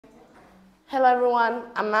Hello everyone,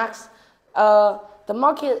 I'm Max. The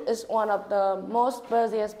market is one of the most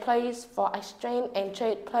busiest places for exchange and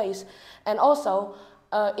trade place. And also,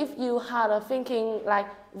 if you had a thinking like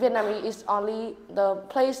Vietnam is only the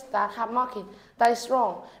place that have market, that is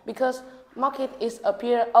wrong because market is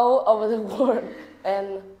appear all over the world.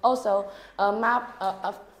 And also, a map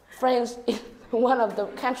of France is one of the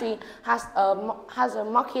country has a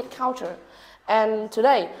market culture. And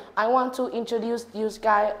today, I want to introduce you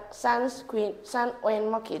guys San Nguyen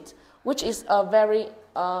Market, which is a very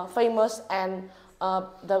famous and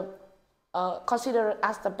considered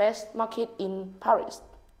as the best market in Paris.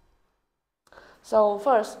 So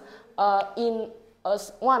first,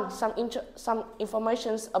 some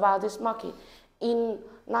information about this market. In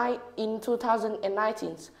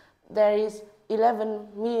 2019, there is 11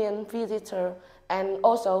 million visitors, and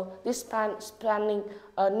also this planning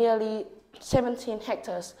nearly 17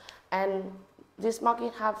 hectares, and this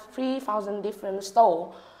market have 3,000 different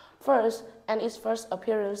stores. Its first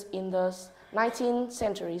appearance in the 19th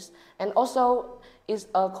centuries, and also is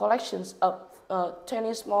a collection of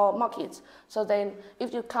 20 small markets. So then,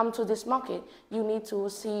 if you come to this market, you need to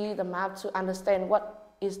see the map to understand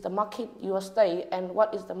what is the market you are stay and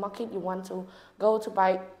what is the market you want to go to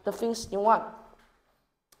buy the things you want.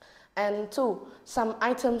 And two, some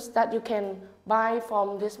items that you can buy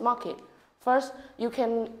from this market. First, you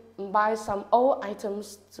can buy some old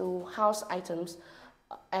items to house items,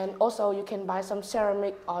 and also you can buy some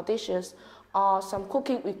ceramic or dishes, or some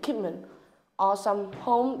cooking equipment, or some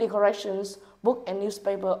home decorations, book and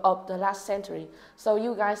newspaper of the last century. So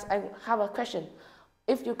you guys, I have a question.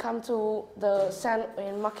 If you come to the San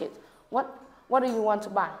Nguyen Market, what do you want to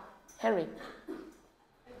buy? Henry?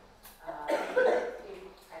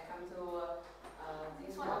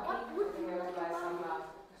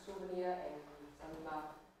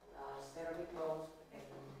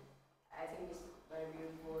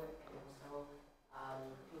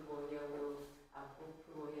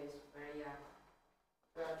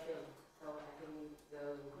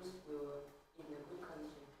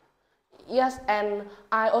 Yes, and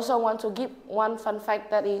I also want to give one fun fact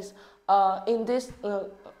that is, in this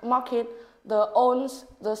market, the owner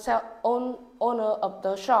of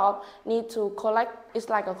the shop need to collect. It's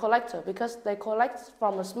like a collector because they collect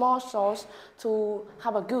from a small source to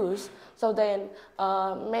have a goods. So then,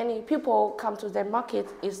 many people come to the market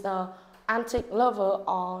is the antique lover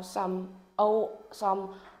or some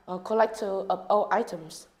collector of old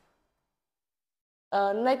items.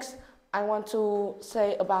 Next, I want to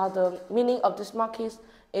say about the meaning of this market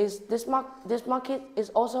is this market is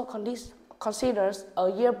also considered a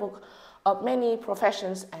yearbook of many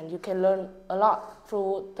professions, and you can learn a lot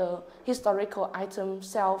through the historical items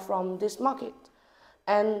sell from this market.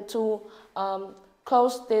 And to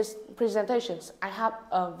close these presentations, I have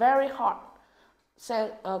a very hard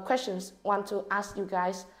questions want to ask you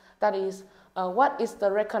guys. That is, what is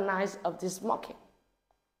the recognize of this market?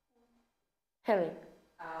 Henry.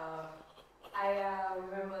 I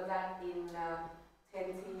remember that in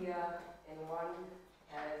 2001,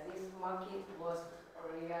 this market was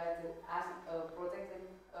regarded as a protected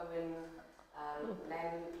urban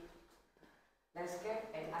landscape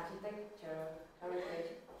and architecture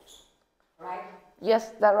heritage, right?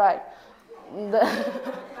 Yes, that's right.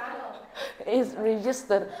 It's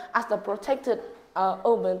registered as the protected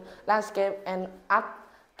urban landscape and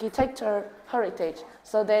architecture heritage.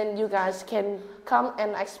 So then you guys can come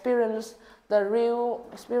and experience the real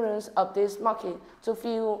experience of this market to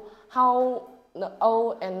feel how the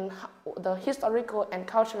old and the historical and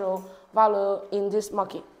cultural value in this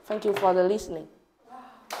market. Thank you for the listening.